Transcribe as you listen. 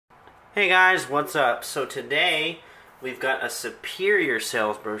Hey guys, what's up? So today we've got a Superior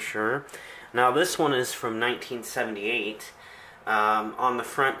sales brochure. Now this one is from 1978. On the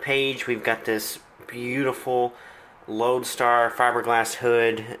front page we've got this beautiful Lodestar fiberglass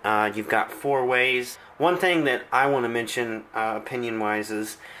hood. You've got four ways. One thing that I want to mention opinion-wise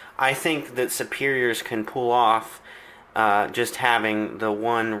is I think that Superiors can pull off just having the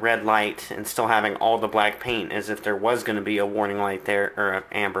one red light and still having all the black paint as if there was going to be a warning light there, or an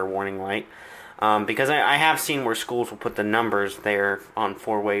amber warning light. Because I have seen where schools will put the numbers there on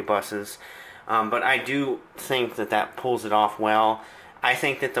four-way buses. But I do think that that pulls it off well. I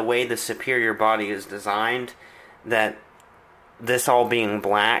think that the way the Superior body is designed, that this all being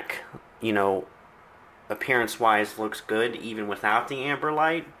black, you know, appearance-wise looks good even without the amber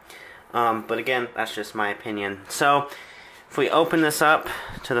light. But again, that's just my opinion. So, if we open this up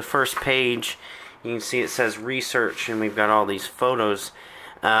to the first page, you can see it says research, and we've got all these photos.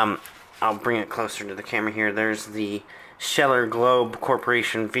 I'll bring it closer to the camera here. There's the Scheller Globe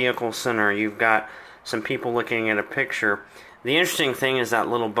Corporation Vehicle Center. You've got some people looking at a picture. The interesting thing is that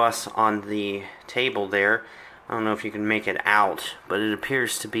little bus on the table there. I don't know if you can make it out, but it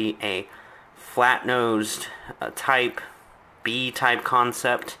appears to be a flat-nosed type B-type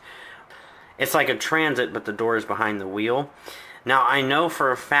concept. It's like a transit, but the door is behind the wheel. Now, I know for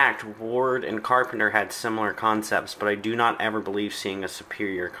a fact Ward and Carpenter had similar concepts, but I do not ever believe seeing a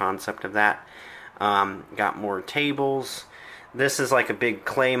Superior concept of that. Got more tables. This is like a big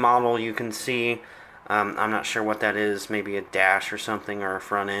clay model you can see. I'm not sure what that is. Maybe a dash or something, or a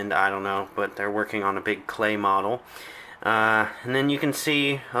front end. I don't know, but they're working on a big clay model. And then you can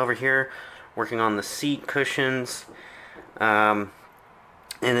see over here working on the seat cushions.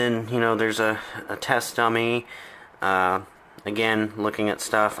 And then, you know, there's a test dummy. Again, looking at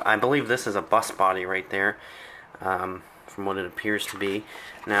stuff. I believe this is a bus body right there, from what it appears to be.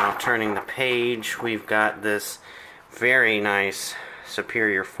 Now, turning the page, we've got this very nice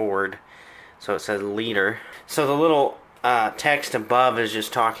Superior Ford. So it says leader. So the little text above is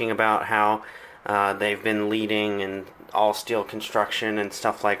just talking about how they've been leading in all steel construction and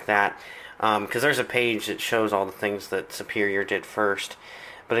stuff like that. Because there's a page that shows all the things that Superior did first.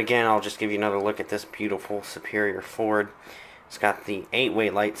 But again, I'll just give you another look at this beautiful Superior Ford. It's got the 8-way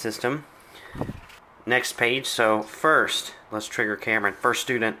light system. Next page, so first, let's trigger Cameron. First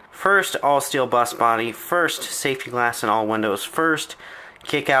student. First all-steel bus body. First safety glass in all windows. First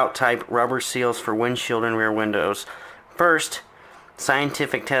kick-out type rubber seals for windshield and rear windows. First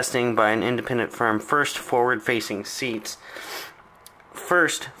scientific testing by an independent firm. First forward-facing seats.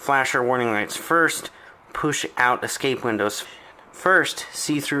 First flasher warning lights. First push-out escape windows. First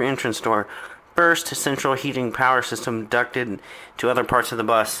see-through entrance door. First central heating power system ducted to other parts of the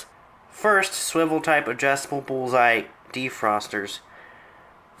bus. First swivel-type adjustable bullseye defrosters.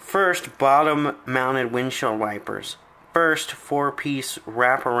 First bottom-mounted windshield wipers. First 4-piece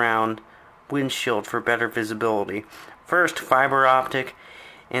wraparound windshield for better visibility. First fiber optic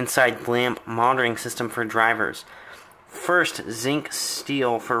inside lamp monitoring system for drivers. First zinc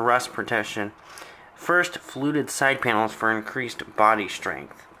steel for rust protection. First fluted side panels for increased body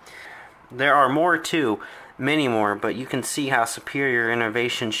strength. There are more too, many more, but you can see how Superior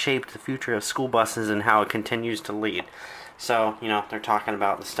innovation shaped the future of school buses and how it continues to lead. So, you know, they're talking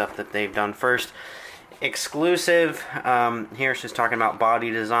about the stuff that they've done first. Exclusive, here it's just talking about body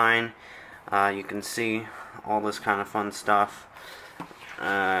design. You can see all this kind of fun stuff.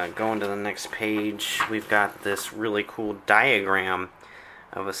 Going to the next page, we've got this really cool diagram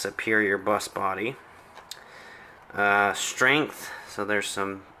of a Superior bus body. Strength, so there's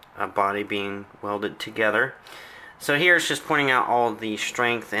some body being welded together. So here it's just pointing out all the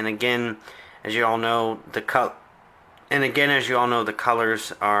strength, and again, as you all know, the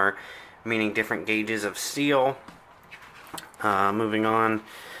colors are meaning different gauges of steel. Moving on,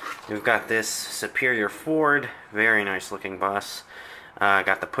 we've got this Superior Ford, very nice looking bus.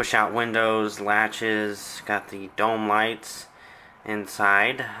 Got the push-out windows, latches, got the dome lights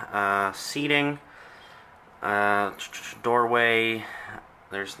inside, seating, doorway.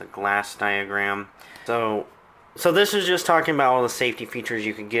 There's the glass diagram. So this is just talking about all the safety features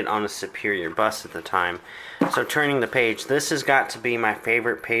you could get on a Superior bus at the time. So turning the page, this has got to be my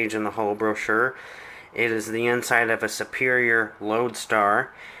favorite page in the whole brochure. It is the inside of a Superior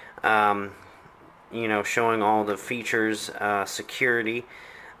Lodestar. You know, showing all the features, security.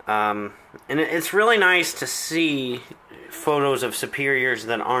 And it's really nice to see photos of Superiors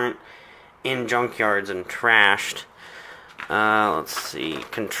that aren't in junkyards and trashed. Let's see,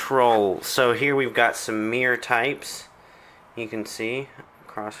 control. So here we've got some mirror types. You can see,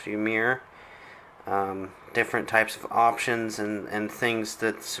 cross view mirror. different types of options and things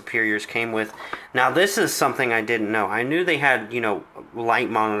that Superiors came with. Now this is something I didn't know. I knew they had, you know, light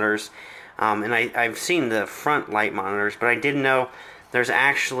monitors, and I've seen the front light monitors, but I didn't know there's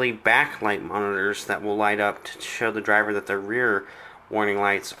actually backlight monitors that will light up to show the driver that the rear warning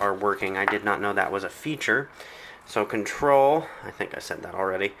lights are working. I did not know that was a feature. So control, I think I said that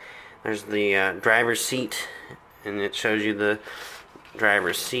already. There's the driver's seat, and it shows you the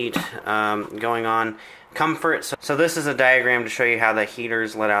driver's seat going on. Comfort, so this is a diagram to show you how the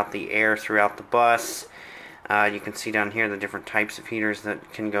heaters let out the air throughout the bus. You can see down here the different types of heaters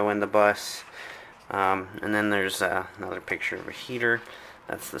that can go in the bus. And then there's another picture of a heater.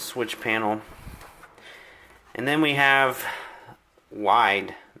 That's the switch panel. And then we have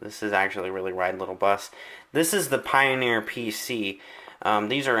wide. This is actually a really wide little bus. This is the Pioneer PC.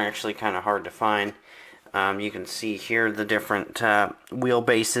 These are actually kind of hard to find. You can see here the different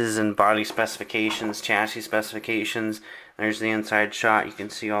wheelbases and body specifications, chassis specifications. There's the inside shot. You can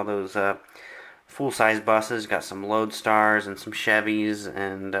see all those full-size buses. Got some Lodestars and some Chevys,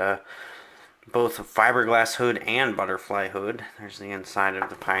 and both a fiberglass hood and butterfly hood. There's the inside of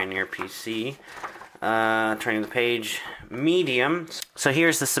the Pioneer PC. Turning the page, medium. So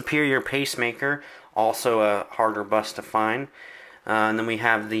here's the Superior Pacemaker, also a harder bus to find. And then we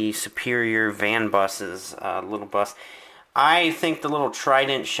have the Superior van buses, little bus. I think the little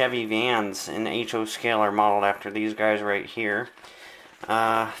Trident Chevy vans in HO scale are modeled after these guys right here.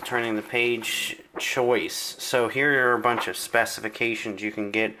 Turning the page, choice. So here are a bunch of specifications you can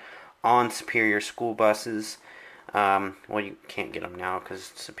get on Superior school buses. Well, you can't get them now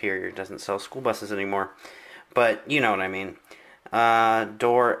because Superior doesn't sell school buses anymore. But you know what I mean.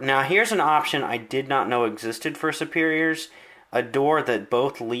 Door. Now here's an option I did not know existed for Superiors. A door that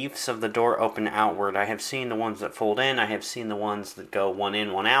both leaves of the door open outward. I have seen the ones that fold in. I have seen the ones that go one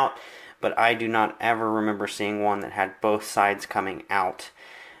in, one out. But I do not ever remember seeing one that had both sides coming out.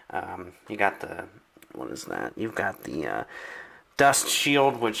 You got the, what is that? You've got the dust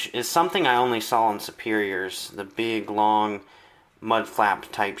shield, which is something I only saw in Superiors. The big, long, mud flap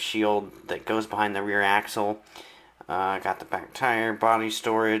type shield that goes behind the rear axle. Got the back tire, body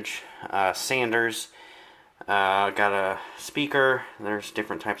storage, sanders. Got a speaker. There's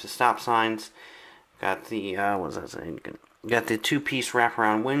different types of stop signs. Got the, what was that saying? Got the two-piece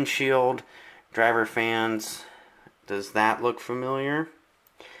wraparound windshield. Driver fans. Does that look familiar?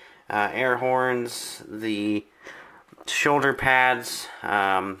 Air horns. The shoulder pads.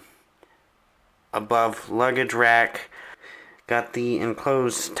 Above luggage rack. Got the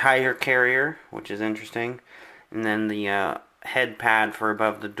enclosed tire carrier, which is interesting. And then the head pad for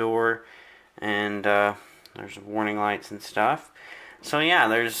above the door. And there's warning lights and stuff. So yeah,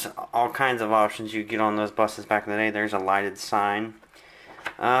 there's all kinds of options you get on those buses back in the day. There's a lighted sign.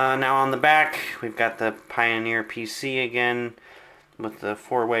 Now on the back, we've got the Pioneer PC again with the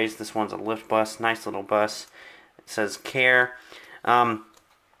 4 ways. This one's a lift bus, nice little bus. It says care. What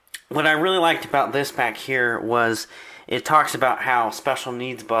I really liked about this back here was it talks about how special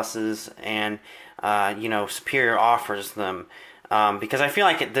needs buses and you know, Superior offers them. Because I feel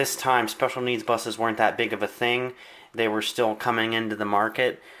like at this time, special needs buses weren't that big of a thing. They were still coming into the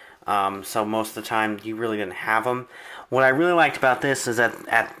market. So most of the time, you really didn't have them. What I really liked about this is that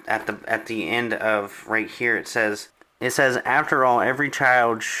at the end of right here, it says, after all, every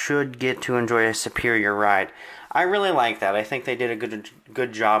child should get to enjoy a Superior ride. I really like that. I think they did a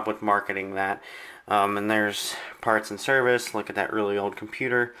good job with marketing that. And there's parts and service. Look at that really old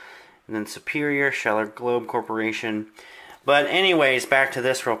computer. And then Superior, Scheller Globe Corporation. But anyways, back to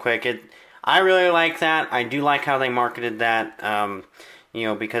this real quick. I really like that. I do like how they marketed that. You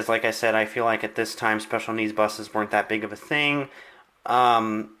know, because like I said, I feel like at this time special needs buses weren't that big of a thing.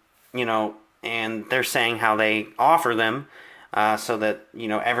 You know, and they're saying how they offer them so that, you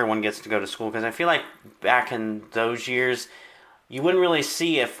know, everyone gets to go to school. Because I feel like back in those years, you wouldn't really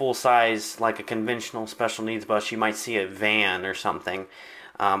see a full-size, like a conventional special needs bus. You might see a van or something.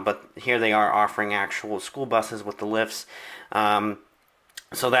 But here they are offering actual school buses with the lifts.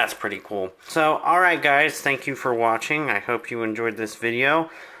 So that's pretty cool. So, alright guys, thank you for watching. I hope you enjoyed this video.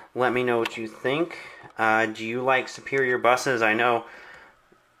 Let me know what you think. Do you like Superior buses? I know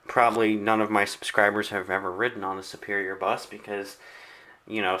probably none of my subscribers have ever ridden on a Superior bus because,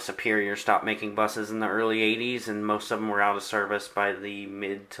 you know, Superior stopped making buses in the early 80s and most of them were out of service by the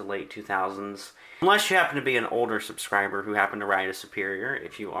mid to late 2000s. Unless you happen to be an older subscriber who happened to ride a Superior.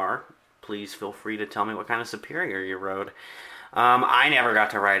 If you are, please feel free to tell me what kind of Superior you rode. I never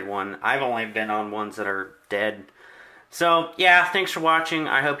got to ride one. I've only been on ones that are dead. So, yeah, thanks for watching.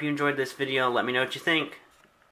 I hope you enjoyed this video. Let me know what you think.